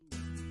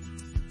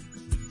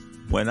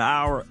When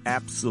our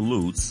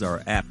absolutes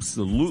are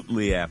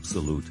absolutely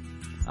absolute,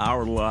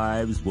 our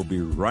lives will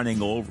be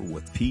running over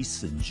with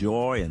peace and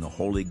joy and the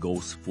Holy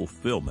Ghost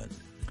fulfillment.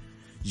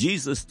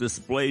 Jesus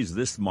displays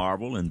this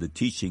marvel in the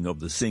teaching of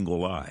the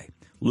single eye,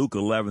 Luke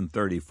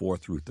 11:34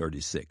 through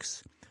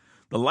 36.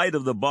 The light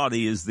of the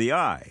body is the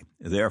eye.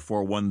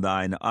 Therefore, when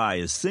thine eye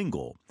is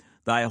single,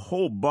 thy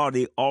whole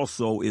body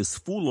also is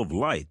full of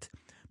light.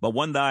 But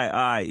when thy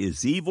eye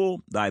is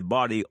evil, thy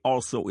body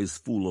also is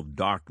full of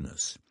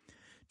darkness.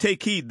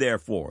 Take heed,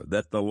 therefore,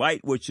 that the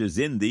light which is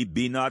in thee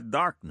be not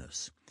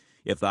darkness.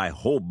 If thy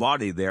whole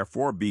body,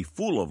 therefore, be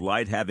full of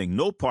light, having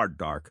no part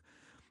dark,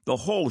 the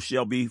whole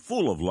shall be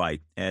full of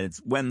light,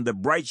 as when the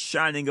bright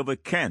shining of a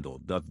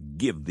candle doth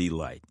give thee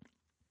light.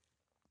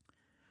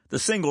 The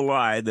single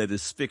eye that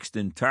is fixed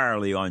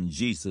entirely on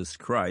Jesus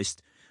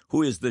Christ,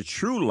 who is the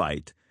true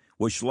light,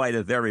 which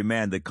lighteth every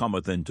man that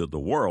cometh into the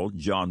world,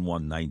 John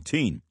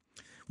 1:19.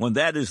 When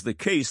that is the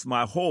case,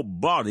 my whole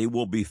body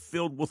will be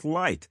filled with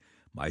light,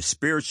 my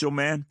spiritual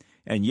man,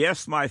 and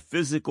yes, my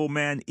physical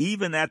man,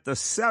 even at the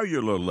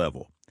cellular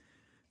level.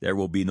 There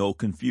will be no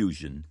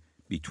confusion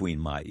between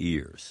my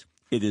ears.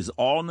 It is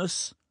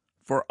allness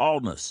for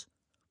allness.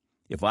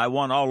 If I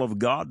want all of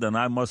God, then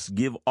I must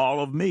give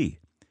all of me.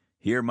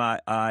 Here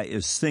my eye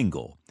is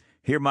single.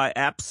 Here my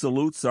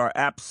absolutes are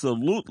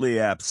absolutely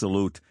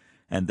absolute,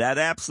 and that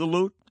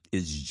absolute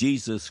is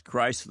Jesus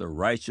Christ the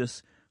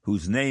righteous,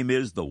 whose name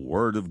is the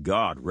Word of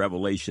God,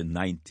 Revelation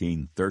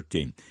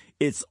 19:13.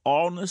 It's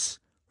allness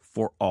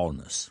for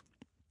allness.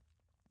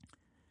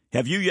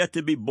 Have you yet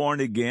to be born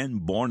again,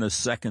 born a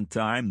second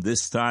time,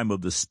 this time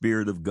of the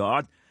Spirit of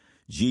God?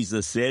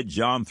 Jesus said,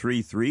 John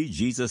 3:3,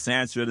 Jesus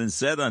answered and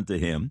said unto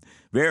him,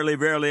 Verily,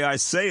 verily, I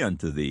say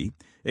unto thee,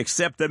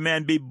 except a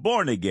man be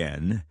born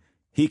again,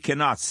 he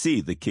cannot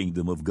see the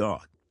kingdom of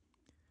God.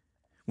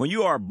 When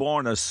you are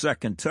born a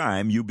second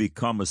time, you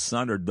become a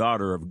son or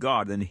daughter of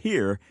God, and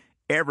here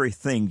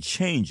everything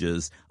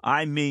changes,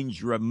 I mean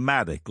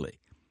dramatically.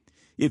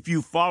 If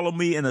you follow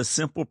me in a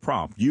simple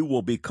prompt, you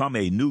will become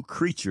a new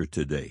creature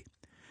today.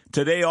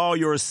 Today, all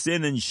your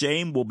sin and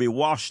shame will be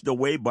washed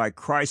away by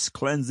Christ's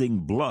cleansing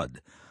blood.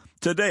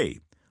 Today,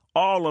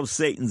 all of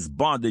Satan's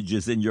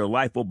bondages in your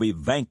life will be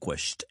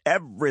vanquished.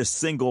 Every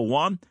single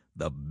one,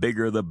 the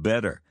bigger the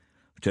better.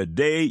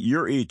 Today,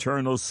 your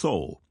eternal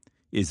soul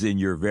is in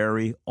your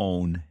very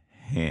own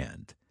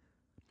hand.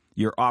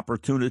 Your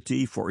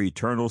opportunity for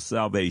eternal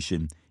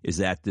salvation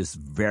is at this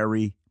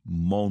very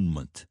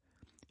moment.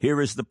 Here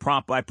is the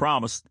prompt I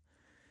promised.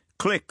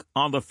 Click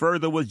on the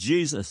Further with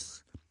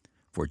Jesus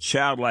for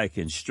childlike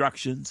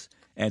instructions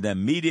and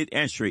immediate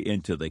entry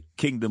into the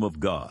kingdom of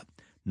God.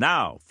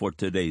 Now for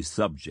today's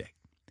subject.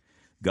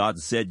 God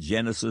said,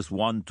 Genesis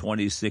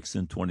 1:26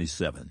 and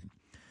 27.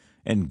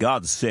 And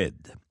God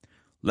said,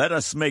 Let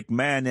us make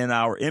man in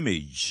our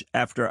image,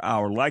 after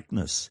our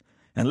likeness,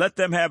 and let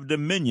them have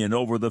dominion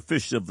over the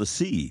fish of the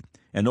sea,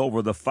 and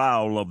over the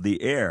fowl of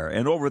the air,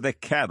 and over the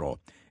cattle,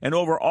 and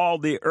over all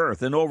the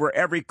earth, and over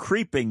every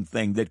creeping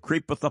thing that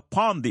creepeth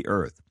upon the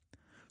earth.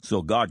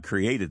 So God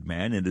created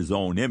man in his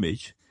own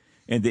image.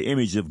 In the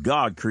image of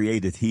God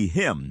created he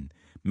him.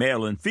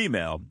 Male and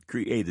female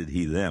created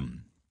he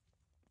them.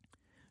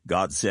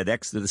 God said,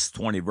 Exodus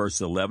 20, verse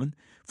 11,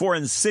 For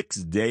in 6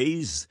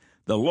 days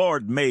the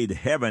Lord made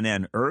heaven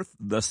and earth,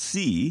 the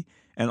sea,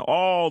 and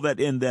all that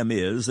in them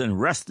is,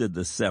 and rested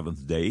the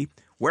seventh day.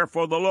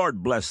 Wherefore the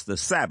Lord blessed the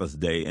Sabbath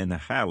day and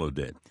hallowed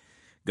it.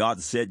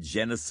 God said,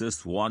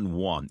 Genesis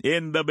 1:1,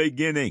 In the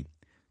beginning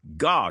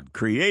God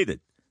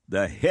created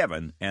the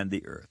heaven and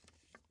the earth.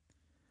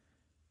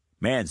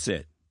 Man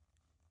said,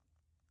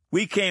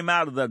 We came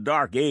out of the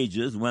dark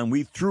ages when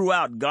we threw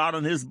out God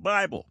and his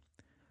Bible.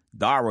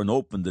 Darwin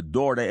opened the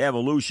door to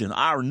evolution,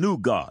 our new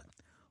God.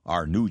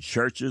 Our new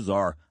churches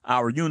are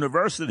our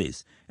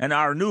universities, and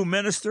our new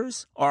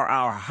ministers are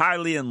our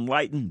highly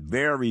enlightened,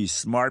 very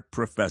smart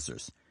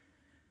professors.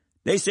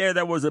 They say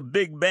there was a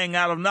big bang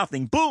out of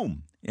nothing.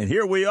 Boom! And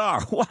here we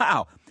are.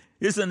 Wow!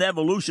 Isn't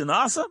evolution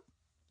awesome?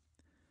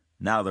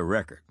 Now the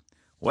record.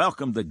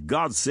 Welcome to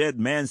God Said,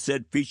 Man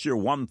Said feature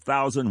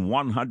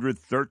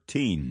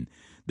 1113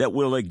 that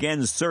will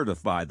again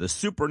certify the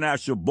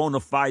supernatural bona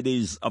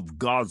fides of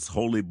God's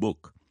holy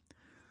book.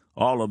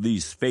 All of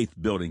these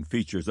faith-building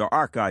features are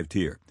archived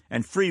here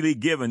and freely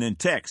given in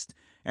text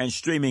and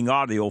streaming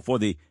audio for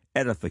the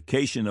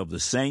edification of the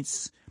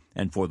saints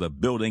and for the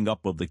building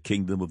up of the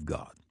kingdom of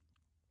God.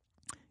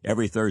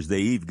 Every Thursday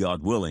Eve,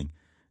 God willing,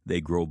 they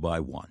grow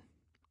by one.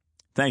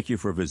 Thank you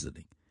for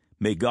visiting.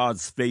 May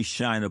God's face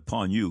shine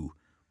upon you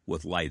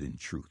with light and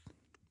truth.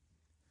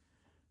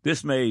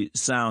 This may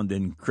sound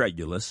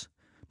incredulous,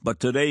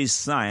 but today's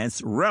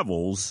science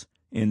revels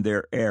in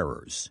their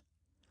errors.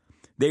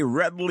 They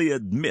readily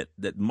admit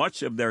that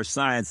much of their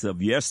science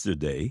of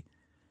yesterday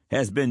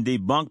has been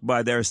debunked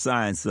by their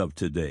science of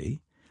today,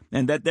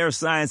 and that their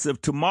science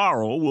of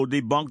tomorrow will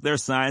debunk their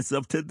science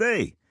of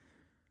today.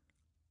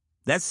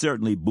 That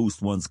certainly boosts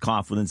one's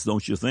confidence,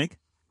 don't you think?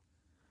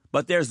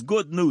 But there's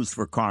good news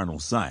for carnal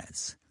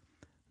science.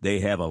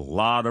 They have a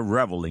lot of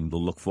reveling to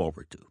look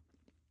forward to.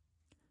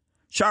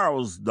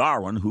 Charles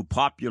Darwin, who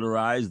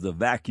popularized the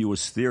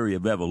vacuous theory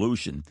of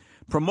evolution,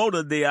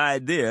 promoted the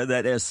idea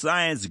that as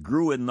science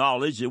grew in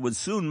knowledge, it would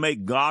soon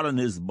make God and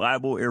his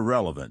Bible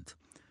irrelevant.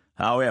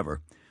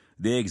 However,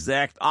 the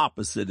exact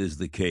opposite is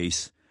the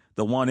case,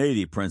 the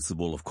 180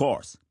 principle, of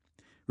course.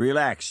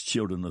 Relax,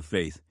 children of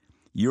faith.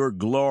 Your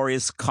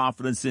glorious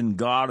confidence in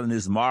God and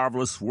his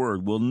marvelous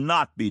word will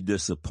not be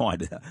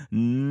disappointed.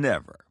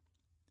 Never.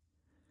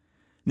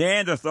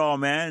 Neanderthal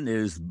Man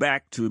is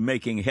back to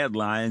making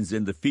headlines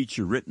in the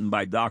feature written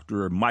by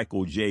Dr.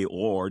 Michael J.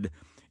 Ord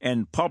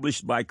and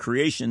published by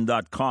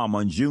Creation.com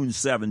on June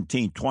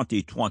 17,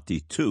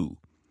 2022.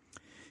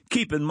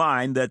 Keep in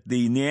mind that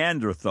the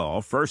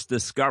Neanderthal, first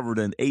discovered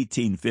in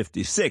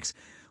 1856,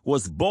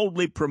 was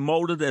boldly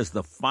promoted as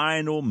the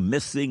final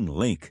missing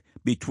link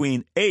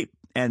between ape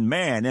and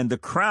man and the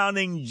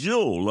crowning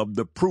jewel of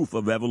the proof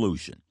of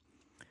evolution.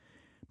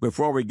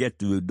 Before we get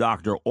to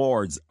Dr.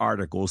 Ord's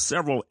article,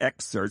 several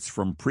excerpts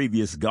from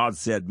previous God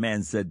Said,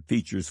 Man Said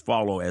features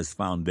follow as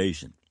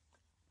foundation.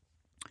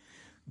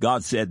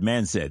 God Said,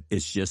 Man Said,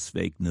 it's just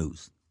fake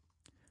news.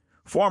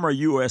 Former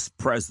U.S.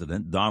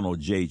 President Donald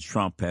J.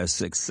 Trump has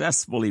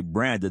successfully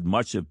branded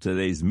much of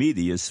today's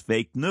media as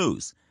fake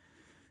news.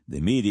 The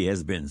media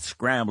has been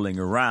scrambling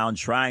around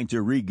trying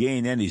to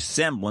regain any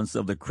semblance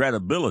of the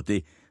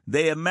credibility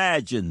they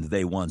imagined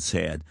they once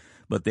had,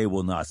 but they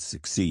will not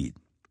succeed.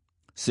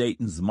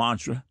 Satan's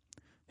mantra,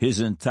 his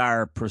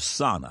entire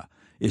persona,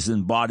 is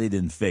embodied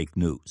in fake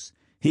news.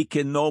 He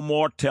can no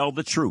more tell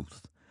the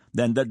truth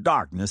than the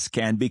darkness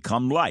can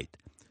become light.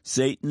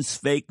 Satan's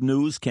fake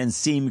news can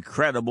seem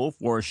credible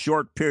for a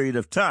short period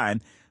of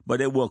time,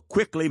 but it will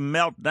quickly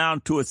melt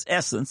down to its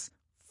essence,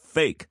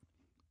 fake.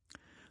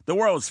 The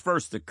world's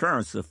first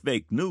occurrence of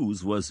fake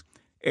news was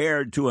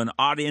aired to an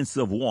audience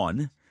of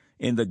one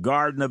in the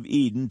Garden of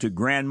Eden to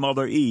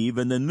Grandmother Eve,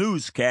 and the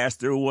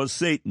newscaster was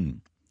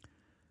Satan.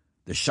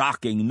 The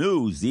shocking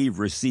news Eve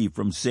received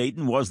from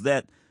Satan was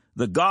that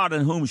the God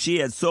in whom she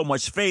had so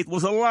much faith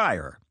was a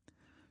liar.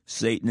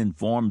 Satan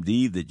informed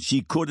Eve that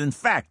she could in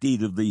fact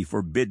eat of the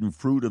forbidden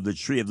fruit of the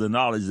tree of the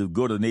knowledge of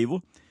good and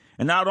evil,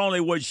 and not only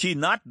would she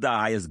not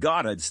die as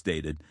God had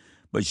stated,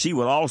 but she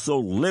would also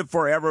live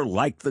forever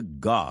like the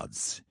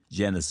gods.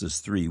 Genesis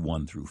 3,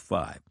 1 through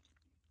 5.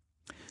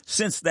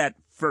 Since that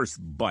first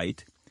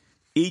bite,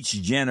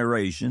 each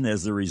generation,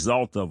 as a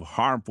result of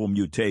harmful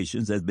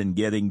mutations, has been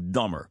getting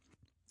dumber.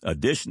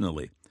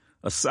 Additionally,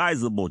 a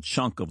sizable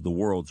chunk of the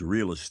world's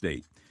real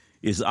estate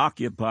is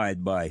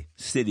occupied by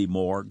city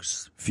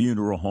morgues,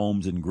 funeral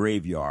homes, and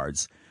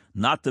graveyards,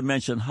 not to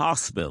mention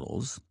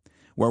hospitals,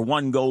 where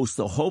one goes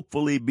to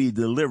hopefully be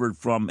delivered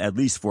from, at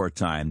least for a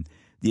time,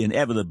 the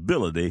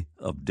inevitability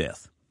of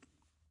death.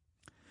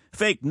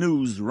 Fake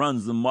news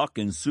runs amok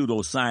in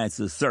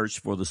pseudoscience's search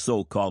for the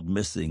so-called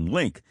missing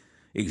link.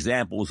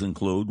 Examples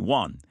include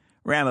 1.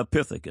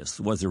 Ramapithecus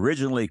was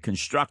originally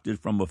constructed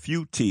from a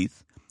few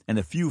teeth and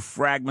a few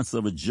fragments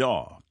of a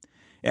jaw.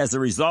 As a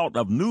result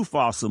of new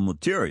fossil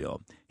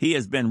material, he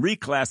has been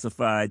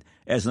reclassified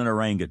as an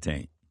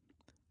orangutan.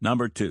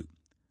 Number 2.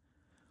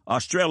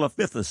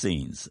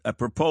 Australopithecines, a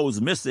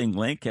proposed missing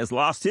link, has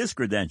lost his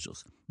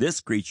credentials.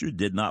 This creature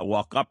did not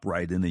walk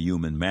upright in the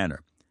human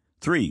manner.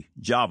 3.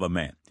 Java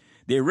Man.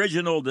 The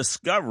original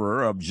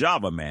discoverer of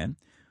Java Man,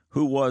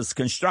 who was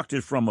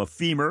constructed from a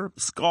femur,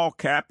 skull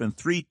cap, and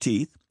 3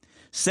 teeth,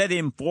 set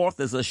him forth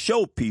as a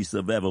showpiece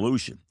of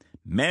evolution.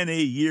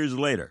 Many years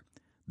later,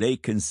 they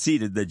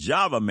conceded that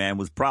Java Man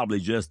was probably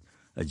just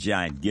a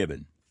giant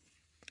gibbon.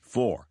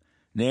 4.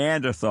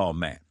 Neanderthal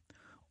Man.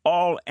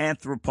 All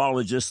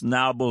anthropologists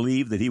now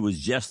believe that he was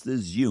just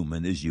as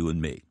human as you and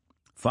me.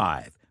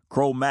 5.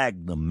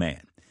 Cro-Magnon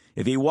Man.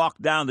 If he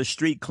walked down the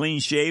street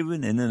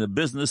clean-shaven and in a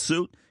business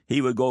suit,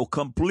 he would go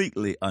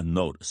completely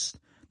unnoticed.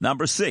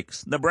 Number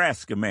 6.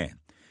 Nebraska Man.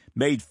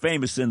 Made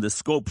famous in the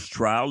Scopes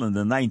trial in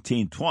the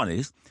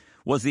 1920s,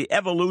 was the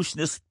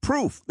evolutionist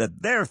proof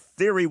that their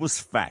theory was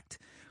fact.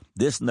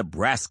 This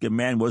Nebraska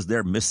Man was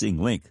their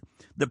missing link.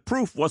 The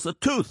proof was a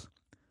tooth.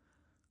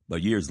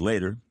 But years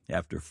later,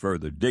 after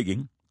further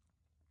digging,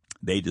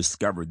 they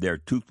discovered their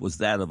tooth was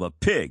that of a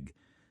pig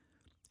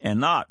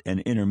and not an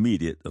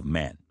intermediate of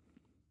man.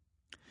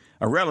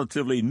 A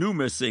relatively new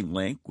missing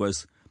link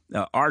was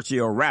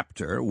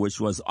Archaeoraptor, which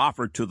was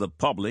offered to the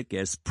public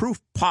as proof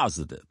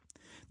positive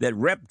that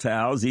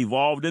reptiles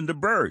evolved into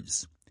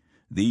birds.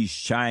 This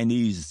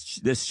Chinese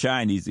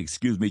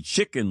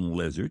chicken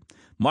lizard,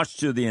 much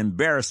to the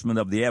embarrassment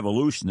of the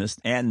evolutionists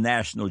and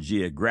National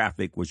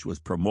Geographic, which was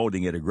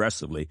promoting it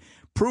aggressively,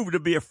 proved to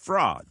be a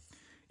fraud.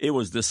 It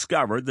was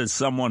discovered that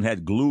someone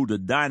had glued a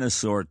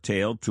dinosaur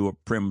tail to a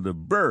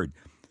primitive bird,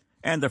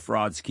 and the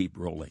frauds keep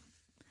rolling.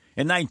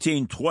 In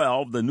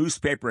 1912, the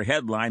newspaper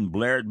headline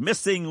blared,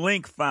 "Missing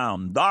link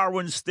found,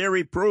 Darwin's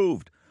theory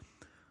proved."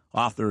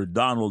 Author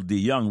Donald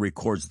DeYoung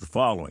records the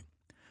following.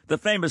 The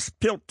famous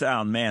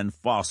Piltdown Man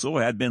fossil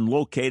had been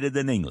located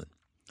in England.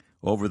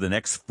 Over the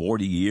next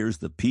 40 years,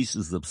 the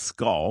pieces of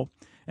skull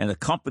and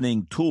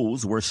accompanying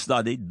tools were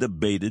studied,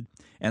 debated,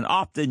 and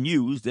often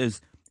used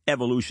as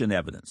evolution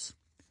evidence.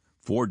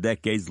 4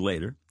 decades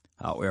later,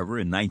 However,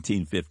 in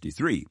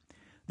 1953,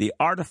 the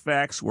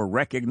artifacts were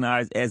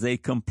recognized as a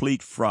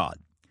complete fraud.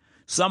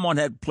 Someone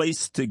had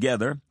placed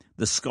together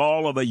the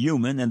skull of a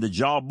human and the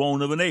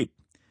jawbone of an ape.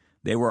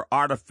 They were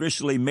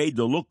artificially made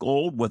to look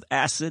old with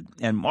acid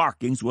and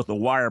markings with a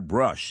wire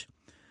brush.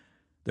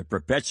 The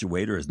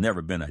perpetuator has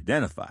never been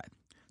identified.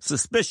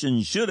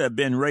 Suspicion should have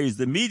been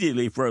raised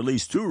immediately for at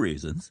least two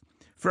reasons.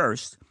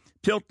 First,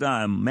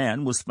 Piltdown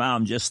Man was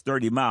found just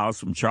 30 miles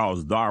from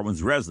Charles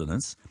Darwin's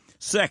residence.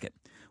 Second,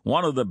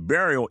 one of the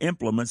burial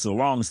implements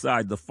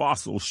alongside the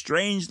fossil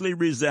strangely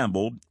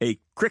resembled a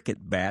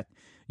cricket bat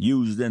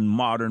used in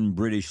modern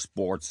British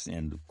sports,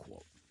 end of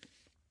quote.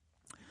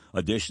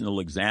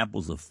 Additional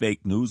examples of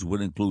fake news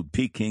would include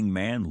Peking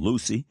Man,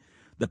 Lucy,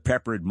 the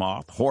peppered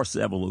moth, horse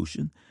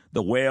evolution,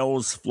 the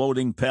whale's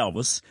floating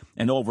pelvis,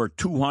 and over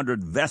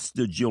 200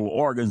 vestigial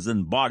organs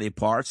and body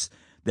parts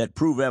that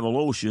prove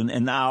evolution,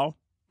 and now,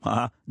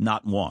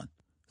 not one.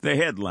 The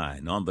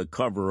headline on the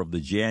cover of the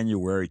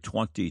January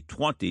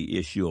 2020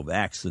 issue of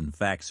Acts and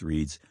Facts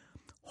reads,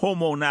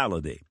 Homo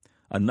naledi,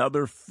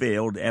 another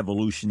failed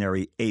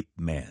evolutionary ape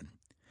man.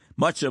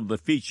 Much of the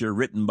feature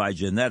written by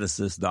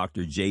geneticist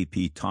Dr.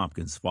 J.P.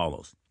 Tompkins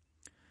follows.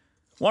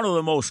 One of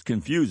the most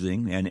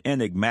confusing and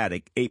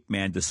enigmatic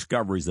ape-man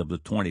discoveries of the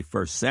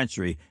 21st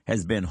century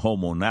has been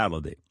Homo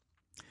naledi.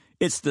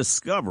 Its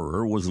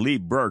discoverer was Lee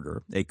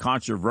Berger, a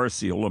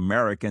controversial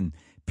American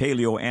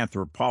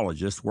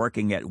paleoanthropologist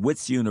working at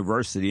Wits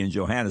University in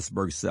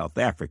Johannesburg, South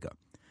Africa.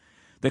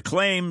 The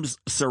claims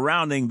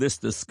surrounding this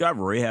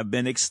discovery have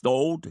been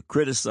extolled,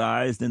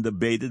 criticized, and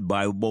debated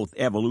by both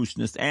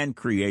evolutionists and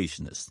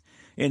creationists.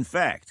 In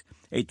fact,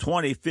 a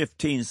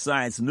 2015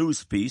 Science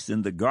News piece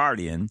in The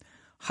Guardian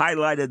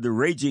highlighted the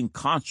raging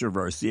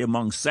controversy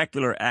among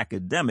secular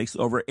academics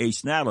over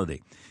H.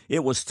 naledi.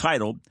 It was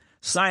titled,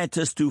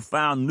 Scientists Who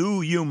Found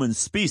New Human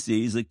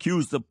Species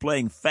Accused of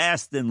Playing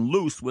Fast and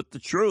Loose with the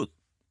Truth.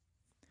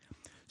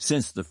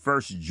 Since the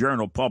first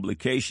journal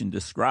publication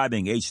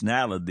describing H.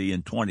 naledi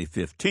in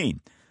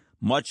 2015,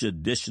 much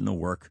additional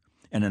work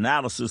and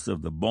analysis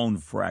of the bone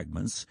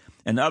fragments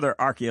and other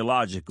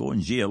archaeological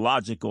and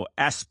geological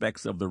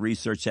aspects of the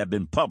research have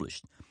been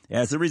published.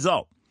 As a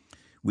result,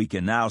 we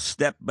can now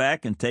step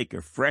back and take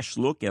a fresh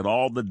look at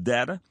all the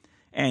data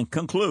and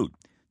conclude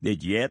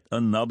that yet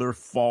another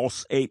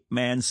false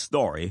ape-man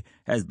story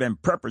has been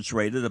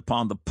perpetrated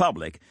upon the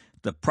public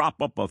to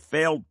prop up a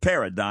failed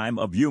paradigm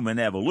of human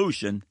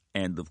evolution.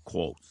 End of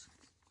quotes.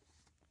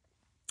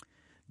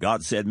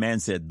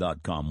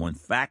 GodSaidManSaid.com. When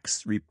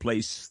facts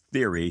replace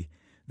theory,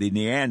 the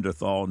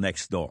Neanderthal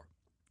next door.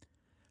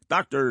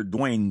 Dr.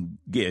 Duane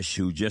Gish,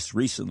 who just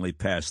recently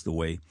passed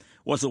away,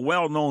 was a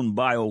well-known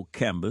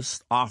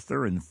biochemist,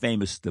 author, and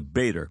famous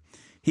debater.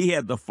 He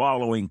had the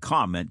following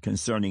comment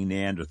concerning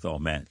Neanderthal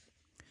man.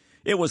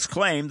 It was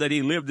claimed that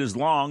he lived as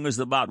long as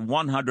about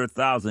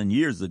 100,000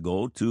 years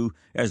ago to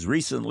as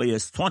recently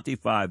as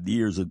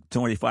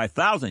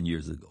 25,000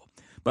 years ago.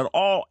 But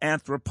all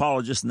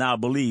anthropologists now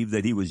believe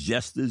that he was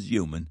just as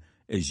human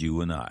as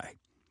you and I.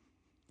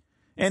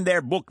 In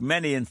their book,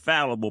 Many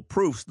Infallible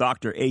Proofs,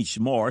 Dr. H.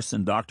 Morris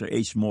and Dr.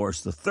 H.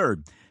 Morris III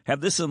have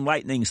this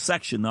enlightening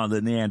section on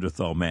the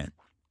Neanderthal man.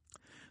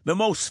 The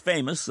most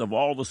famous of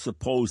all the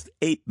supposed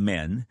ape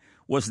men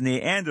was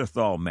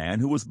Neanderthal man,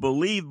 who was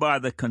believed by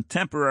the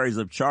contemporaries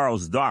of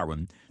Charles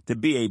Darwin to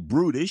be a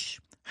brutish,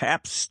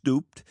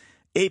 half-stooped,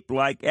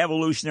 ape-like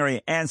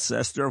evolutionary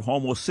ancestor of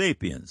Homo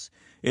sapiens.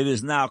 It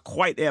is now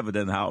quite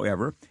evident,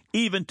 however,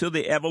 even to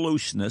the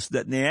evolutionists,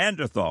 that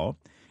Neanderthal,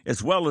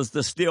 as well as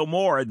the still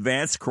more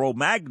advanced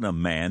Cro-Magnon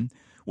man,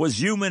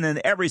 was human in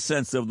every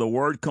sense of the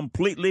word,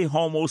 completely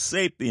Homo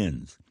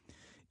sapiens.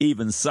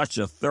 Even such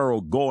a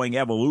thoroughgoing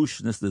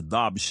evolutionist as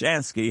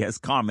Dobzhansky has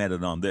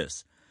commented on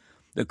this.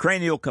 The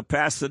cranial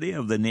capacity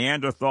of the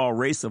Neanderthal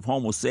race of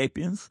Homo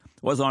sapiens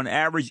was on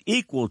average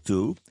equal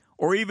to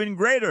or even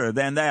greater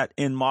than that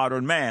in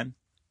modern man.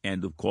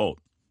 End of quote.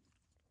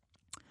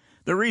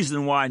 The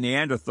reason why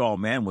Neanderthal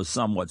man was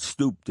somewhat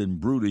stooped and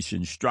brutish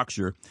in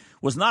structure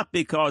was not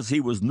because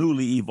he was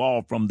newly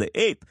evolved from the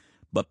ape,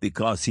 but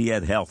because he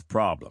had health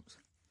problems.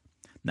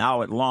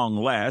 Now, at long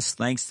last,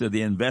 thanks to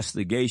the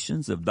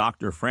investigations of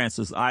Dr.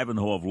 Francis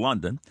Ivanhoe of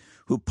London,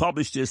 who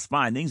published his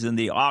findings in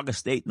the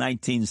August 8,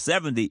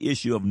 1970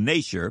 issue of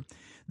Nature,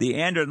 the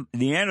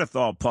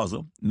Neanderthal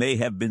puzzle may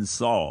have been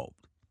solved.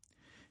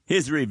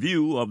 His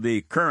review of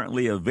the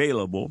currently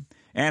available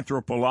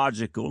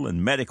anthropological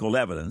and medical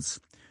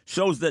evidence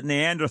shows that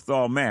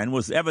Neanderthal man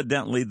was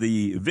evidently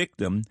the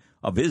victim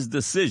of his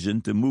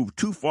decision to move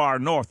too far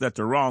north at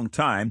the wrong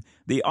time,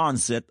 the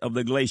onset of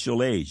the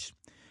glacial age.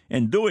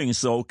 In doing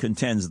so,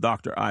 contends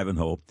Dr.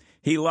 Ivanhoe,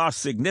 he lost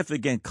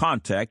significant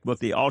contact with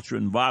the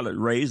ultraviolet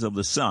rays of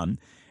the sun,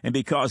 and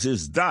because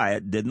his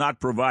diet did not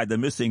provide the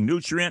missing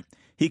nutrient,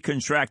 he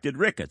contracted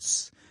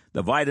rickets,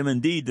 the vitamin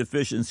D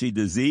deficiency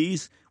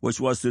disease, which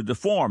was to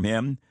deform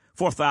him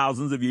for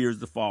thousands of years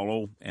to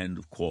follow. End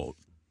of quote.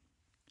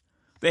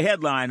 The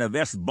headline of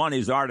S.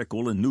 Bunny's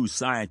article in New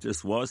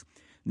Scientist was,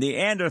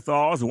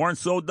 Neanderthals weren't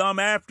so dumb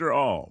after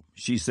all,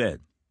 she said.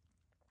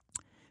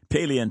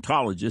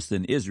 paleontologists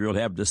in Israel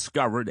have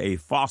discovered a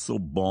fossil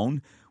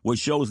bone which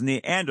shows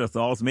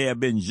Neanderthals may have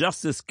been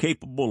just as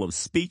capable of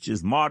speech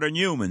as modern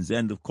humans,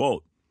 end of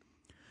quote.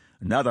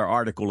 Another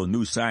article in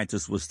New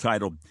Scientist was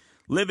titled,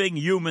 Living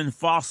Human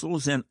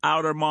Fossils in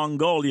Outer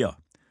Mongolia.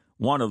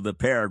 One of the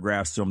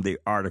paragraphs from the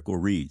article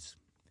reads,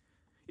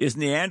 Is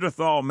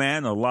Neanderthal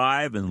man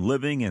alive and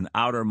living in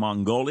Outer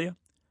Mongolia?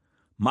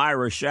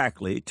 Myra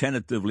Shackley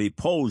tentatively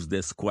posed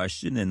this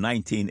question in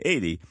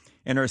 1980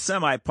 in her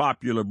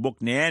semi-popular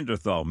book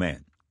Neanderthal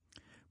Man.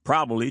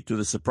 Probably to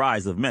the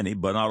surprise of many,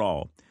 but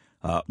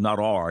not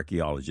all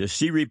archaeologists,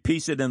 she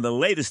repeats it in the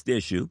latest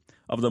issue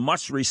of the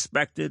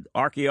much-respected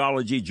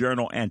archaeology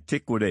journal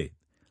Antiquity.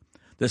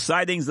 The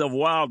sightings of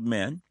wild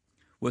men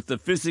with the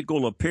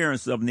physical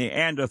appearance of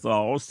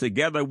Neanderthals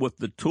together with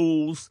the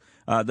tool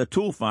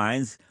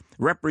finds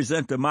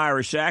represent to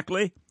Myra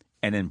Shackley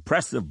an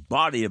impressive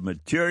body of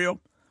material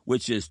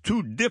which is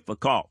too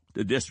difficult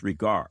to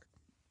disregard.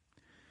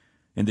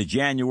 In the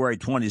January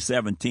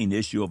 2017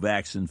 issue of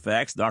Facts and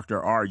Facts,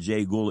 Dr.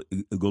 R.J.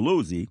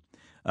 Guluzzi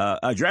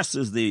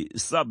addresses the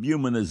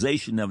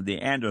subhumanization of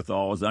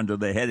Neanderthals under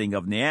the heading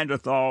of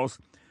Neanderthals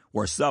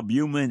were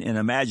subhuman in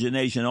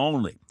imagination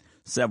only.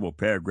 Several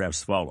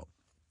paragraphs follow.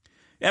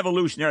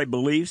 Evolutionary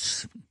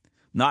beliefs,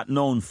 not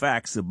known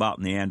facts about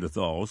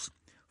Neanderthals,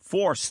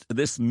 forced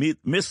this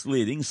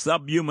misleading,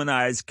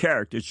 subhumanized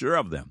caricature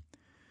of them.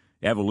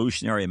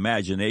 Evolutionary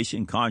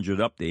imagination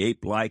conjured up the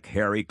ape-like,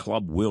 hairy,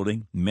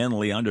 club-wielding,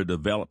 mentally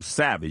underdeveloped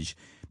savage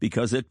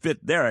because it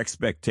fit their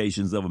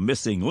expectations of a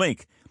missing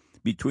link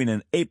between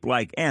an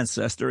ape-like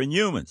ancestor and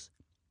humans.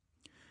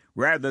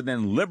 Rather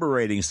than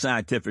liberating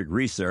scientific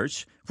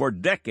research, for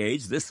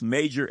decades this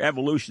major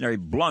evolutionary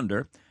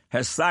blunder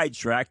has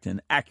sidetracked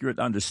an accurate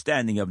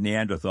understanding of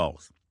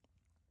Neanderthals.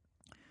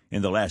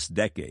 In the last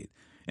decade,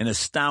 an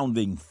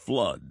astounding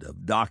flood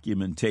of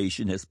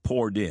documentation has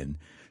poured in,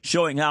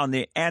 showing how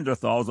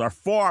Neanderthals are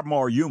far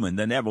more human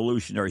than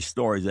evolutionary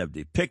stories have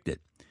depicted.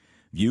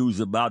 Views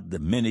about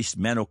diminished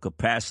mental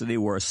capacity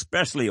were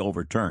especially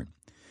overturned.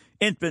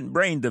 Infant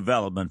brain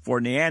development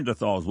for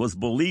Neanderthals was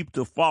believed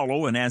to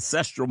follow an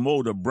ancestral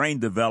mode of brain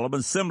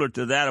development similar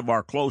to that of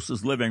our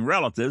closest living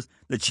relatives,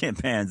 the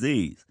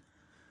chimpanzees.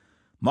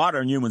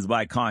 Modern humans,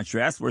 by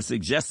contrast, were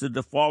suggested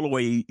to follow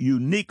a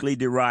uniquely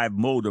derived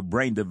mode of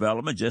brain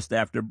development just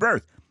after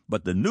birth,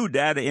 but the new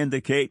data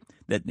indicate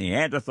that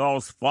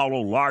Neanderthals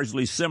follow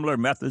largely similar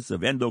methods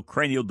of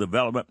endocranial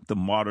development to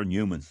modern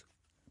humans.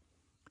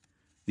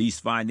 These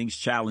findings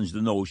challenge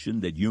the notion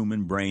that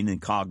human brain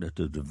and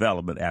cognitive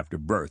development after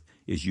birth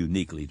is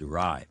uniquely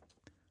derived.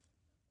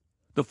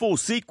 The full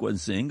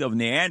sequencing of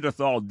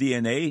Neanderthal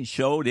DNA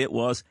showed it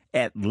was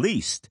at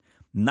least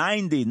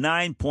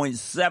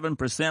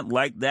 99.7%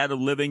 like that of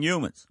living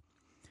humans.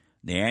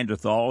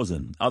 Neanderthals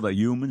and other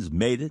humans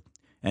mated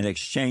and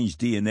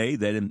exchanged DNA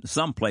that in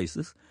some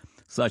places,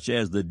 such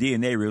as the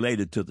DNA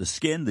related to the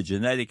skin, the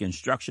genetic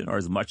instruction, are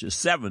as much as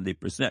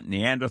 70%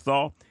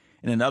 Neanderthal,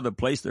 and in other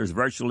places there's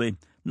virtually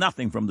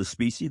nothing from the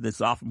species that's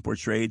often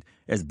portrayed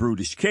as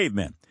brutish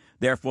cavemen.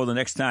 Therefore, the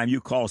next time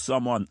you call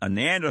someone a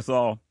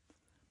Neanderthal,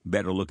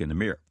 better look in the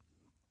mirror.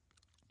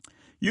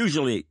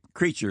 Usually,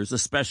 creatures,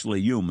 especially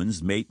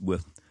humans, mate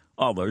with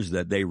others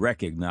that they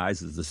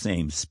recognize as the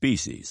same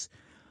species.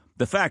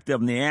 The fact of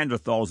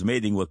Neanderthals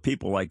mating with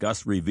people like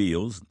us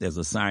reveals, as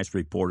a science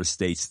reporter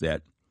states,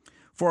 that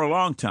for a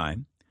long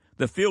time,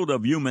 the field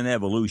of human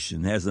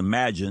evolution has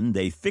imagined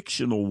a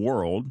fictional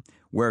world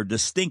where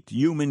distinct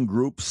human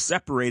groups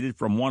separated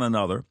from one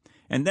another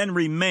and then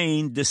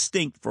remained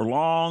distinct for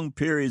long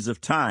periods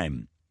of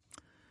time.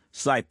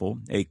 Seipel,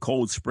 a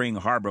Cold Spring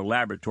Harbor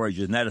laboratory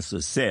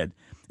geneticist, said,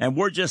 and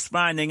we're just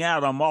finding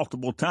out on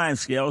multiple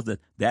timescales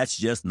that that's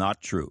just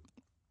not true.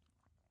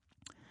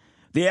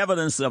 The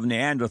evidence of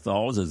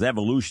Neanderthals as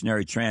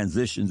evolutionary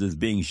transitions is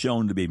being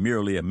shown to be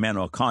merely a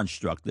mental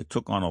construct that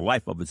took on a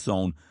life of its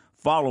own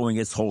following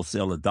its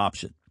wholesale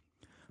adoption.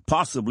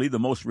 Possibly the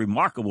most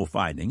remarkable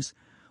findings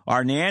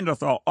are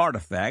Neanderthal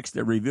artifacts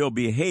that reveal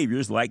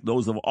behaviors like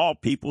those of all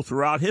people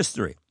throughout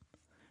history.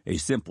 A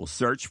simple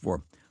search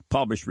for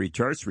published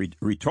reports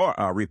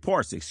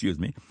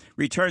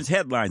returns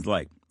headlines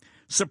like,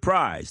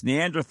 Surprise,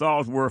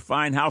 Neanderthals were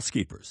fine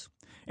housekeepers.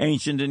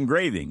 Ancient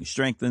engraving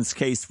strengthens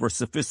case for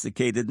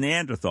sophisticated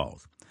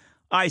Neanderthals.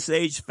 Ice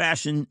Age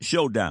fashion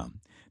showdown.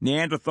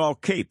 Neanderthal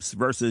capes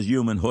versus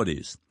human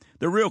hoodies.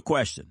 The real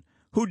question,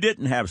 who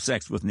didn't have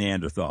sex with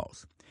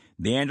Neanderthals?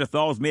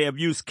 Neanderthals may have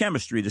used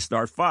chemistry to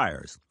start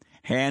fires.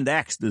 Hand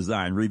axe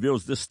design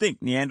reveals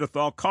distinct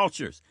Neanderthal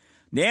cultures.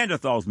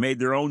 Neanderthals made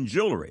their own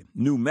jewelry.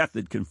 New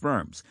method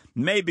confirms.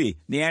 Maybe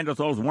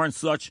Neanderthals weren't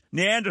such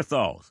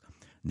Neanderthals.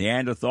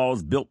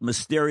 Neanderthals built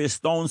mysterious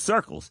stone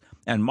circles,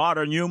 and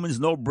modern humans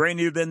no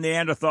brainier than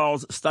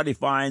Neanderthals, study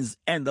finds,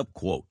 end of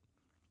quote.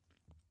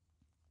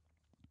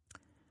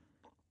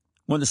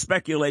 When the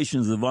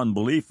speculations of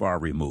unbelief are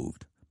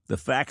removed, the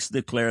facts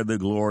declare the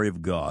glory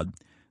of God.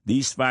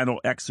 These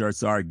final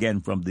excerpts are again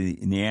from the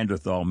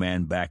Neanderthal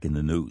Man back in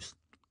the news.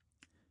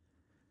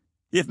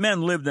 If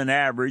men lived an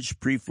average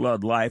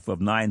pre-flood life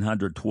of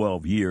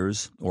 912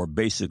 years, or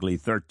basically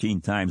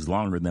 13 times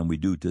longer than we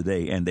do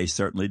today, and they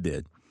certainly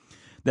did,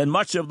 then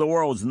much of the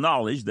world's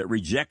knowledge that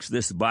rejects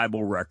this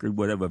Bible record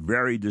would have a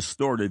very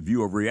distorted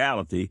view of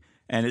reality,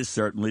 and it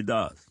certainly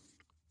does.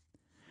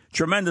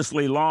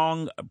 Tremendously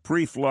long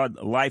pre-flood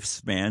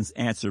lifespans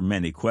answer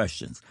many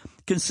questions.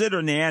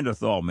 Consider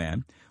Neanderthal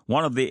man,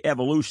 one of the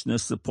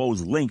evolutionists'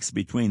 supposed links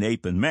between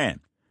ape and man.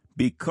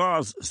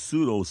 Because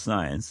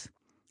pseudoscience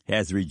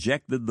has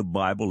rejected the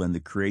Bible and the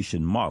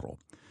creation model,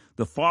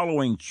 the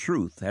following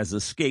truth has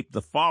escaped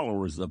the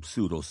followers of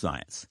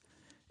pseudoscience.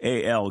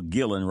 A.L.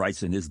 Gillen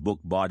writes in his book,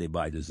 Body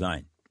by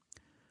Design.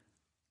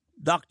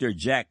 Dr.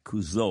 Jack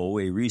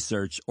Couzeau, a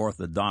research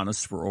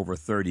orthodontist for over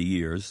 30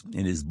 years,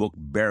 in his book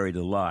Buried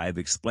Alive,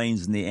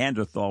 explains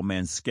Neanderthal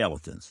man's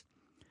skeletons.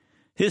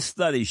 His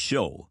studies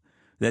show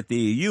that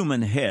the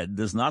human head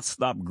does not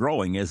stop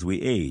growing as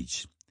we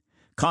age.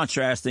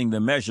 Contrasting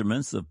the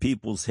measurements of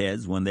people's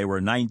heads when they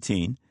were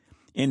 19,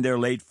 in their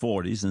late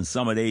 40s, and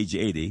some at age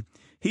 80,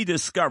 he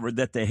discovered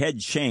that the head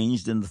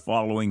changed in the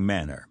following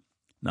manner.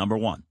 Number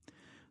 1,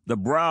 the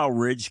brow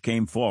ridge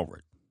came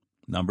forward.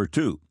 Number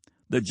 2,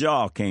 the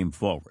jaw came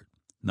forward.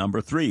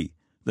 Number 3,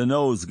 the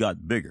nose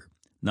got bigger.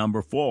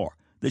 Number 4,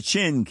 the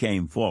chin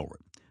came forward.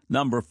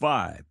 Number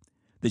 5,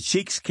 the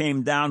cheeks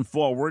came down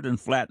forward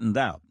and flattened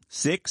out.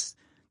 6,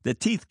 the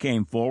teeth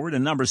came forward.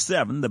 And number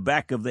 7, the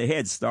back of the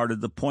head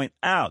started to point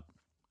out.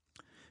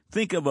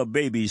 Think of a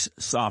baby's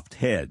soft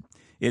head.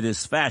 It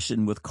is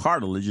fashioned with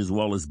cartilage as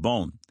well as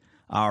bone.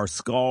 Our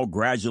skull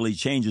gradually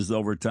changes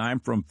over time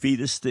from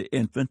fetus to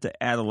infant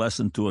to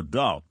adolescent to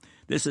adult.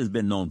 This has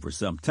been known for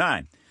some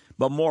time.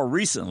 But more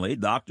recently,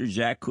 Dr.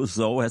 Jack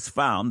Couzeau has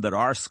found that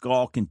our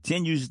skull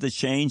continues to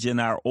change in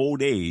our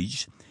old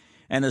age,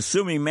 and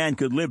assuming man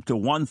could live to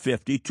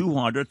 150,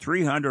 200,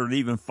 300, or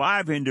even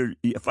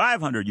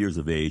 500 years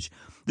of age,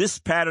 this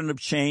pattern of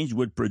change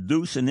would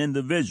produce an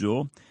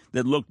individual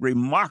that looked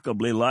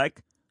remarkably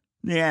like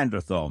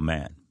Neanderthal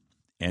man.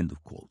 End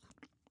of quote.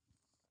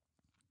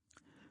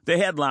 The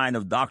headline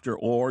of Dr.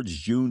 Ord's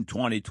June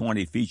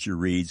 2020 feature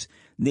reads,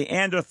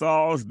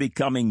 Neanderthals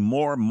becoming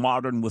more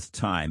modern with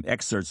time.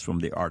 Excerpts from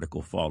the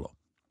article follow.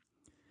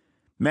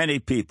 Many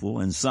people,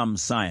 and some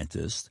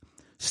scientists,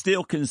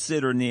 still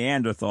consider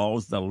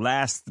Neanderthals the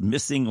last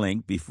missing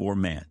link before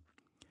man.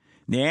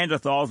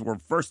 Neanderthals were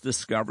first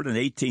discovered in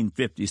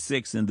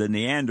 1856 in the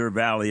Neander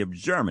Valley of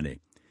Germany.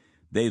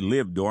 They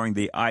lived during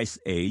the Ice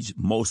Age,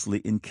 mostly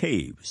in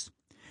caves.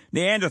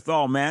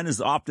 Neanderthal man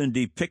is often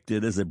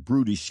depicted as a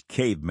brutish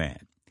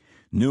caveman.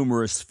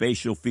 Numerous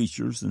facial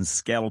features and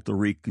skeletal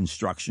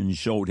reconstructions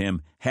showed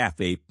him half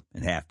ape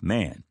and half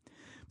man.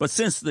 But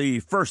since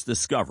the first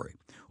discovery,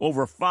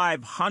 over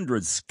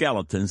 500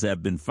 skeletons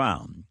have been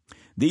found.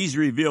 These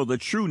reveal the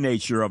true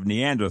nature of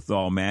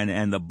Neanderthal man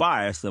and the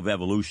bias of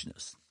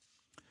evolutionists.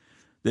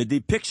 The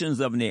depictions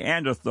of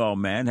Neanderthal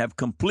man have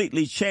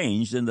completely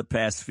changed in the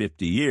past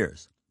 50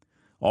 years.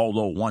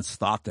 Although once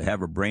thought to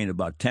have a brain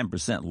about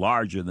 10%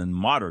 larger than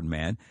modern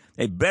man,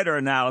 a better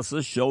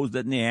analysis shows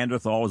that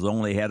Neanderthals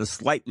only had a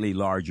slightly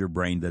larger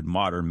brain than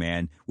modern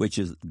man, which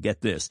is,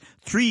 get this,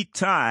 3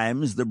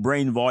 times the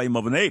brain volume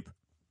of an ape.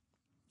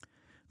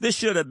 This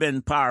should have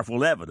been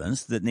powerful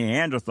evidence that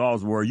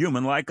Neanderthals were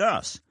human like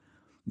us.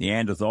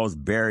 Neanderthals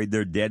buried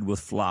their dead with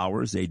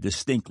flowers, a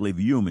distinctly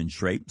human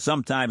trait.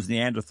 Sometimes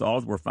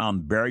Neanderthals were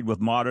found buried with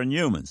modern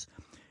humans.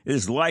 It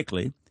is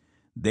likely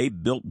they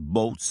built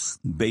boats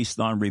based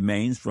on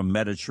remains from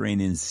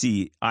Mediterranean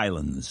Sea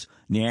islands.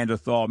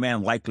 Neanderthal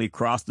man likely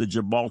crossed the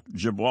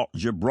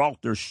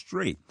Gibraltar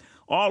Strait.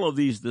 All of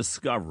these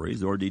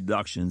discoveries or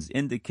deductions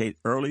indicate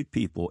early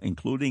people,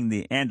 including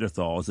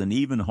Neanderthals and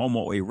even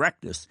Homo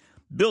erectus,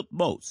 built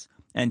boats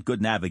and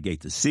could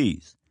navigate the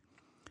seas,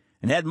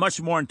 and had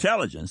much more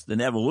intelligence than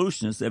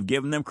evolutionists have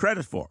given them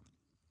credit for.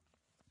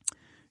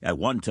 At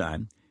one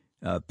time,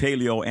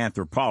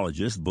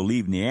 paleoanthropologists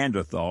believed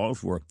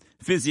Neanderthals were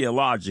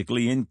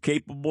physiologically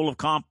incapable of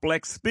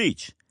complex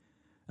speech.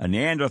 A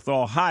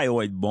Neanderthal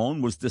hyoid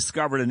bone was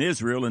discovered in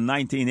Israel in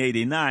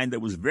 1989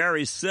 that was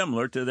very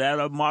similar to that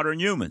of modern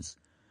humans.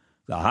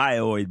 The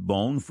hyoid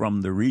bone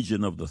from the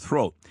region of the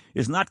throat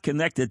is not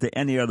connected to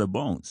any other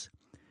bones.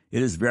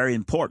 It is very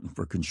important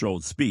for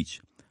controlled speech.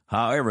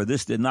 However,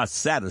 this did not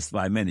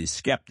satisfy many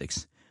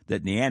skeptics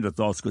that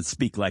Neanderthals could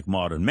speak like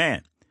modern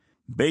man.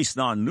 Based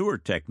on newer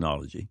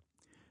technology,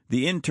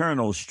 the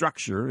internal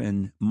structure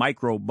and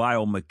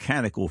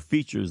microbiomechanical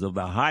features of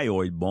the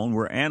hyoid bone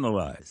were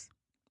analyzed.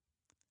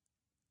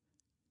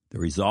 The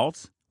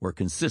results were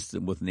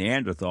consistent with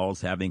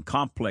Neanderthals having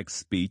complex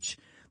speech,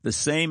 the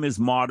same as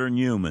modern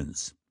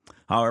humans.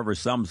 However,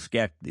 some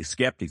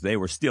skeptics, they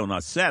were still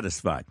not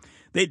satisfied.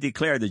 They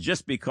declared that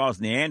just because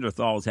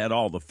Neanderthals had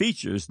all the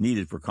features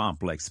needed for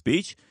complex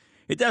speech,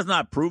 it does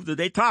not prove that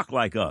they talk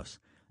like us.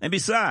 And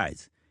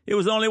besides, it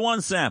was only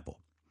one sample.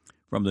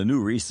 From the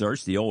new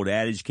research, the old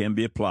adage can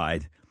be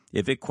applied.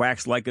 If it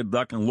quacks like a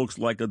duck and looks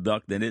like a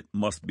duck, then it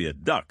must be a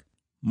duck.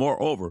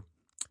 Moreover,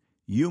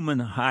 human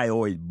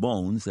hyoid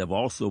bones have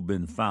also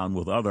been found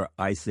with other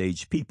Ice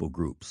Age people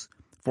groups.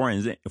 For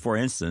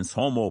instance,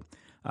 Homo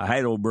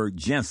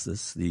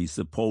heidelbergensis, the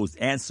supposed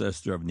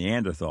ancestor of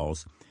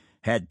Neanderthals,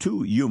 had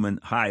 2 human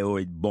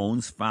hyoid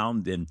bones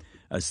found in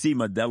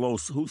Cima de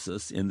los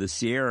Husas in the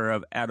Sierra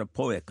of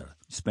Atapuerca,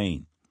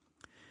 Spain.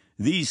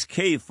 These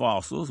cave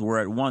fossils were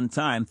at one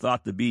time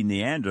thought to be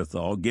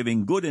Neanderthal,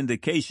 giving good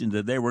indication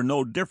that they were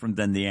no different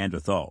than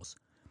Neanderthals.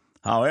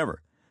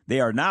 However, they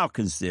are now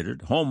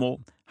considered Homo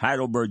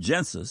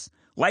heidelbergensis,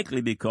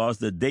 likely because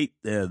they date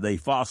the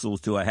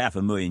fossils to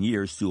 500,000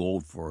 years too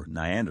old for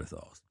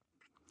Neanderthals.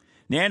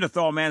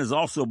 Neanderthal man is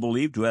also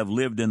believed to have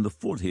lived in the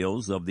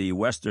foothills of the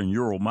western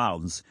Ural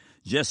Mountains,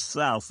 just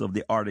south of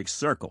the Arctic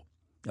Circle.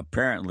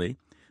 Apparently,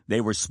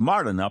 they were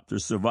smart enough to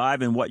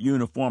survive in what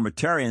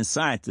uniformitarian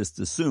scientists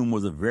assume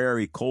was a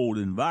very cold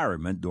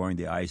environment during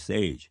the Ice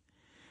Age.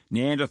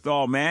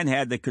 Neanderthal man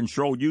had the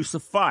controlled use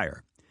of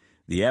fire.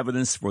 The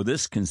evidence for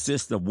this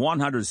consists of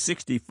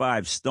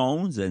 165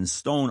 stones and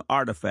stone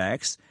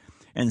artifacts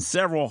and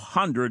several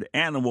hundred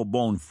animal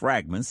bone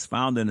fragments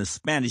found in a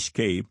Spanish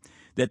cave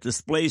that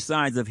display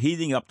signs of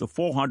heating up to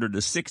 400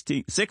 to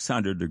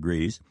 600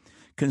 degrees,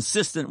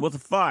 consistent with a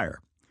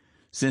fire.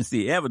 Since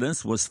the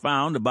evidence was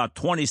found about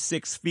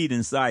 26 feet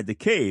inside the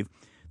cave,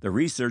 the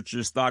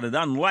researchers thought it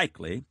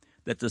unlikely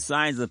that the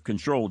signs of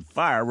controlled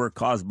fire were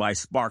caused by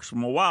sparks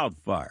from a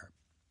wildfire.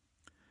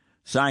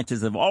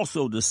 Scientists have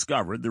also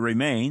discovered the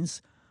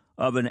remains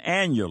of an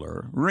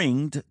annular,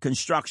 ringed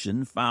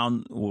construction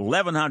found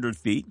 1,100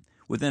 feet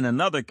within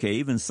another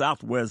cave in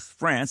southwest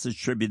France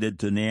attributed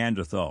to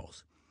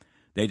Neanderthals.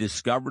 They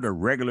discovered a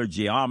regular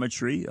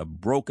geometry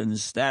of broken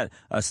stalagmite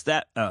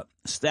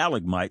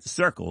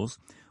circles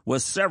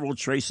with several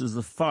traces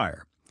of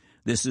fire.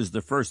 This is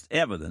the first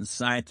evidence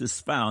scientists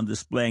found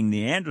displaying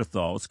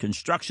Neanderthals'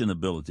 construction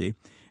ability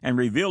and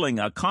revealing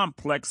a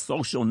complex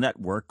social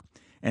network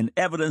and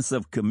evidence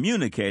of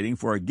communicating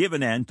for a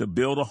given end to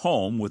build a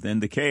home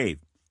within the cave.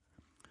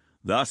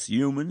 Thus,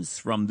 humans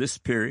from this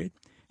period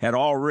had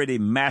already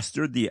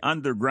mastered the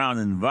underground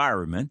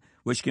environment,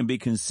 which can be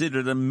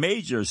considered a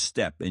major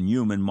step in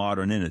human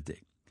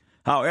modernity.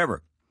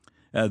 However,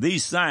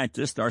 these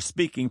scientists are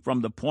speaking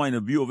from the point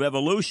of view of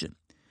evolution.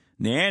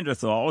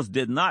 Neanderthals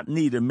did not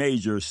need a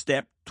major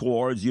step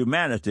towards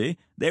humanity.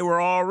 They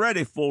were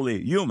already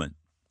fully human.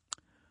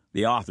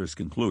 The authors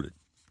concluded,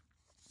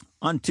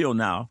 until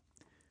now,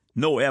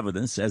 no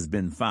evidence has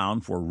been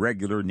found for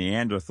regular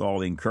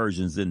Neanderthal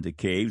incursions into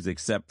caves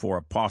except for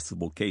a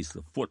possible case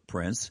of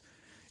footprints,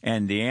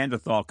 and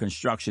Neanderthal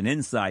construction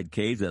inside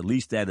caves, at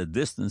least at a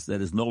distance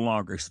that is no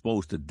longer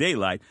exposed to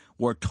daylight,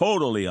 were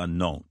totally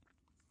unknown.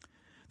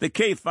 The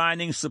cave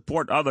findings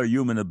support other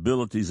human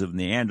abilities of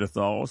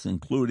Neanderthals,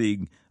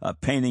 including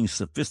painting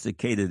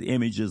sophisticated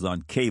images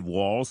on cave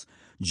walls,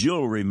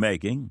 jewelry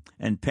making,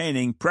 and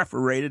painting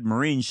perforated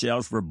marine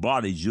shells for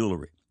body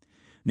jewelry.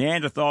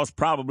 Neanderthals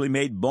probably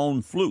made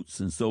bone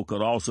flutes and so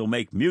could also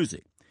make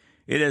music.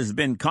 It has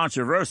been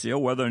controversial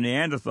whether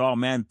Neanderthal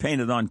man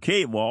painted on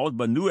cave walls,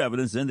 but new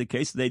evidence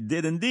indicates they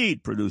did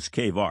indeed produce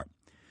cave art.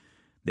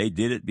 They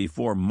did it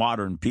before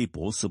modern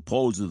people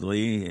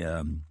supposedly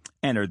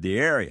entered the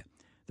area.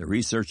 The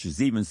researchers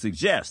even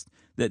suggest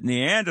that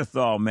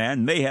Neanderthal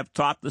man may have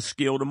taught the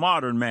skill to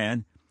modern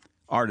man.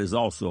 Art is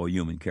also a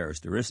human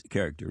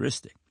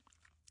characteristic.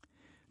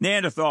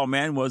 Neanderthal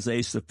man was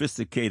a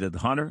sophisticated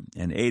hunter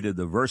and ate a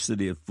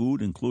diversity of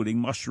food, including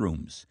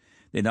mushrooms.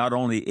 They not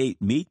only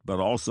ate meat, but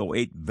also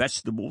ate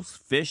vegetables,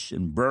 fish,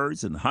 and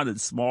birds, and hunted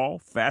small,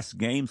 fast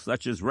game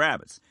such as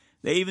rabbits.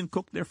 They even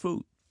cooked their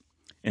food.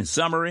 In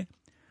summary,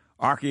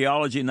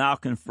 archaeology now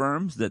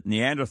confirms that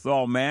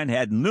Neanderthal man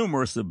had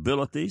numerous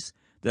abilities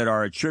that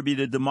are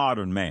attributed to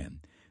modern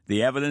man.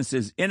 The evidence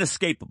is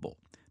inescapable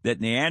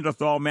that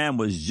Neanderthal man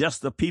was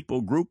just a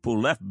people group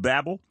who left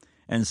Babel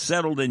and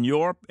settled in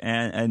Europe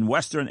and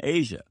Western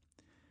Asia.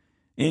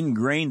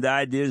 Ingrained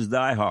ideas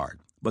die hard,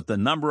 but the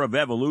number of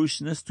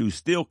evolutionists who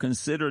still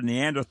consider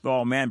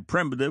Neanderthal man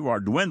primitive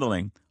are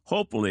dwindling.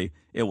 Hopefully,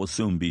 it will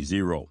soon be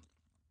zero.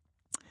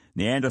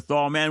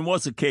 Neanderthal man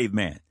was a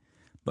caveman,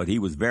 but he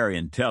was very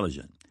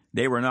intelligent.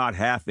 They were not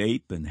half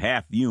ape and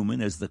half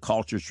human as the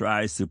culture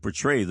tries to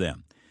portray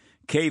them.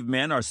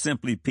 Cavemen are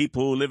simply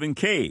people who live in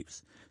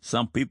caves.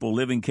 Some people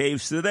live in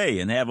caves today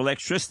and have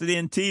electricity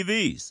and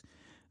TVs.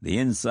 The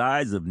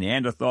insides of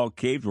Neanderthal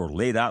caves were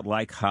laid out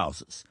like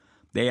houses.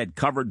 They had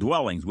covered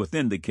dwellings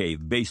within the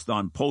cave based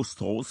on post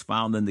holes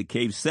found in the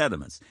cave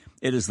sediments.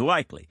 It is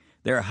likely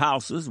their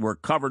houses were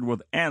covered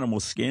with animal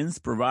skins,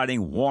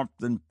 providing warmth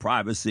and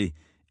privacy.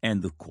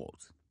 End of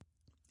quote.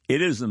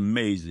 It is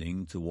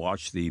amazing to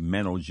watch the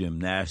mental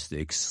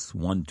gymnastics.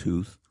 One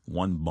tooth,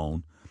 one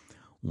bone,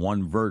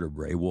 one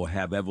vertebrae will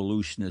have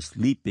evolutionists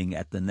leaping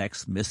at the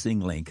next missing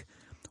link,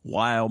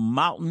 while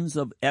mountains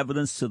of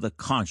evidence to the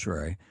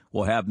contrary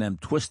will have them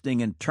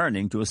twisting and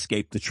turning to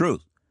escape the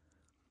truth.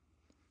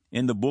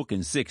 In the book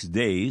In 6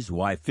 Days,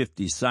 Why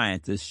 50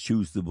 Scientists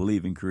Choose to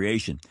Believe in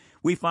Creation,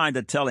 we find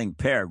a telling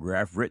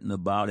paragraph written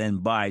about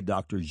and by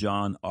Dr.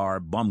 John R.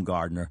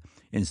 Baumgardner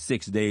in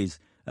 6 Days,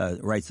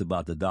 writes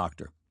about the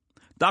doctor.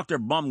 Dr.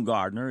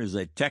 Baumgartner is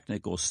a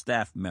technical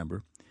staff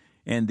member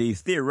in the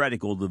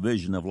theoretical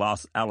division of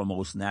Los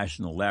Alamos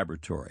National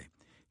Laboratory.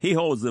 He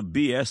holds a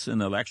B.S.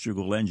 in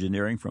electrical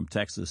engineering from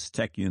Texas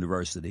Tech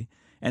University,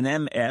 an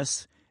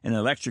M.S. in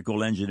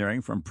electrical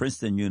engineering from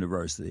Princeton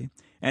University,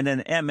 and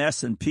an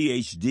M.S. and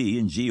Ph.D.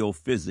 in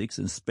geophysics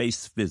and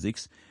space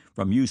physics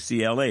from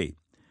UCLA.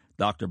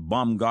 Dr.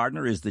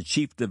 Baumgartner is the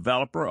chief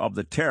developer of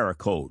the Terra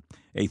Code,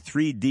 a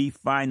 3D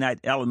finite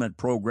element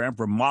program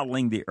for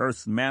modeling the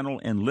Earth's mantle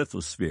and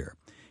lithosphere.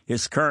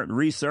 His current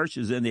research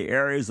is in the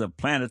areas of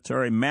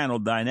planetary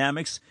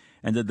manodynamics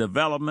and the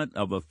development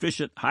of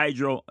efficient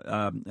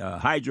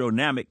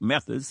hydrodynamic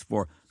methods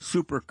for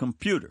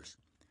supercomputers.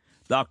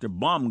 Dr.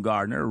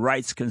 Baumgartner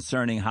writes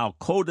concerning how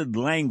coded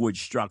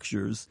language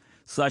structures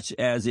such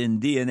as in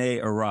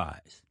DNA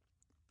arise.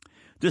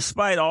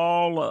 Despite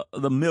all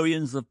the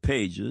millions of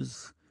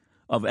pages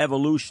of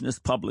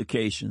evolutionist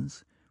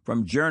publications,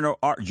 from journal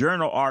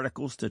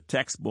articles to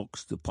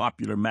textbooks to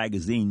popular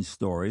magazine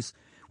stories,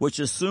 which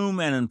assume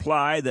and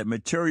imply that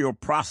material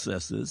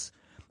processes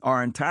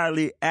are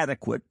entirely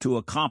adequate to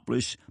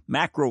accomplish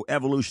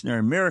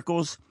macroevolutionary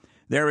miracles,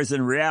 there is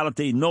in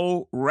reality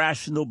no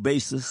rational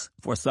basis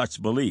for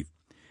such belief.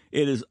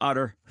 It is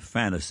utter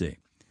fantasy.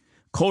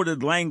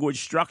 Coded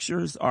language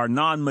structures are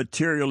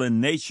non-material in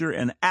nature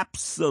and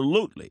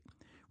absolutely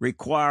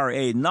require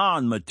a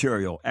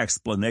non-material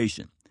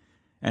explanation.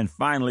 And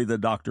finally, the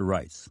doctor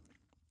writes,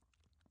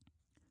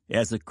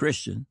 as a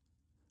Christian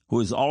who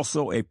is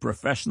also a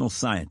professional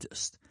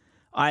scientist,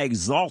 I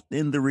exalt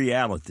in the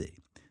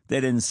reality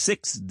that in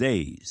 6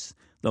 days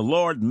the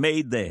Lord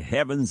made the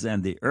heavens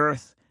and the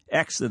earth.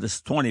 Exodus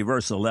 20,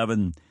 verse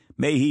 11,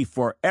 may he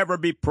forever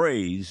be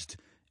praised.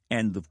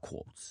 End of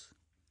quotes.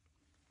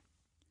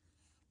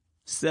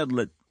 Settle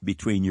it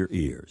between your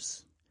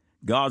ears.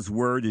 God's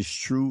word is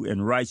true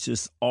and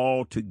righteous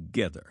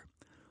altogether,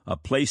 a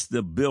place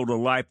to build a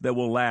life that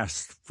will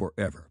last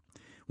forever.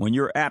 When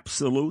your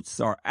absolutes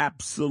are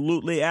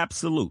absolutely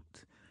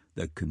absolute,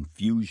 the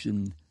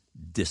confusion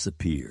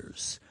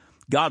disappears.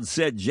 God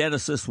said,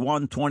 Genesis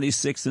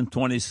 1:26 and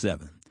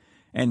 27,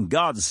 and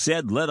God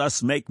said, let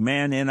us make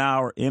man in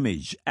our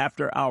image,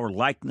 after our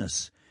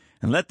likeness,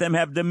 and let them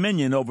have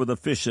dominion over the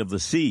fish of the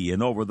sea,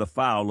 and over the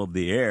fowl of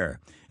the air,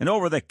 and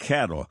over the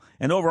cattle,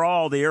 and over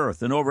all the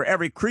earth, and over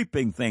every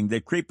creeping thing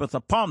that creepeth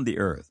upon the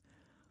earth.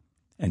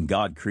 And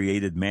God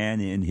created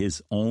man in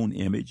his own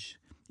image.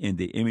 In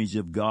the image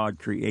of God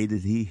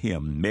created he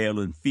him. Male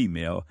and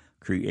female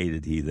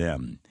created he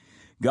them.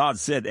 God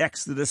said,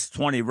 Exodus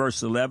 20,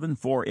 verse 11,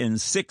 for in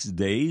 6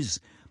 days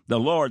the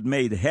Lord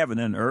made heaven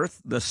and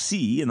earth, the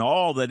sea, and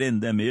all that in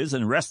them is,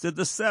 and rested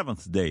the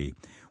seventh day.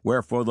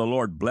 Wherefore the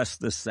Lord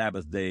blessed the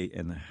Sabbath day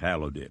and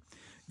hallowed it.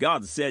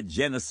 God said,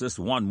 Genesis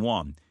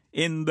 1:1,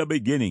 in the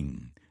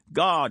beginning,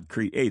 God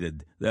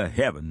created the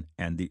heaven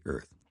and the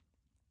earth.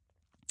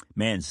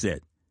 Man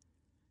said,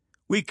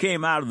 we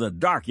came out of the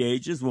dark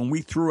ages when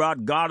we threw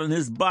out God and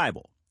his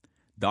Bible.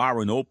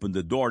 Darwin opened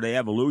the door to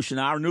evolution,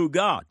 our new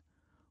God.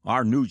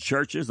 Our new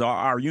churches are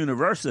our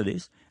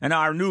universities, and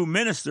our new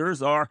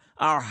ministers are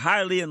our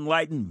highly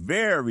enlightened,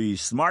 very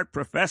smart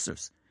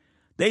professors.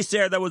 They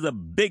said there was a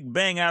big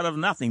bang out of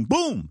nothing.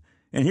 Boom!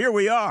 And here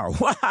we are.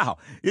 Wow!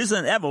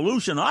 Isn't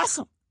evolution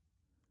awesome?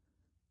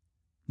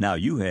 Now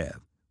you have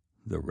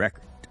the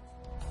record.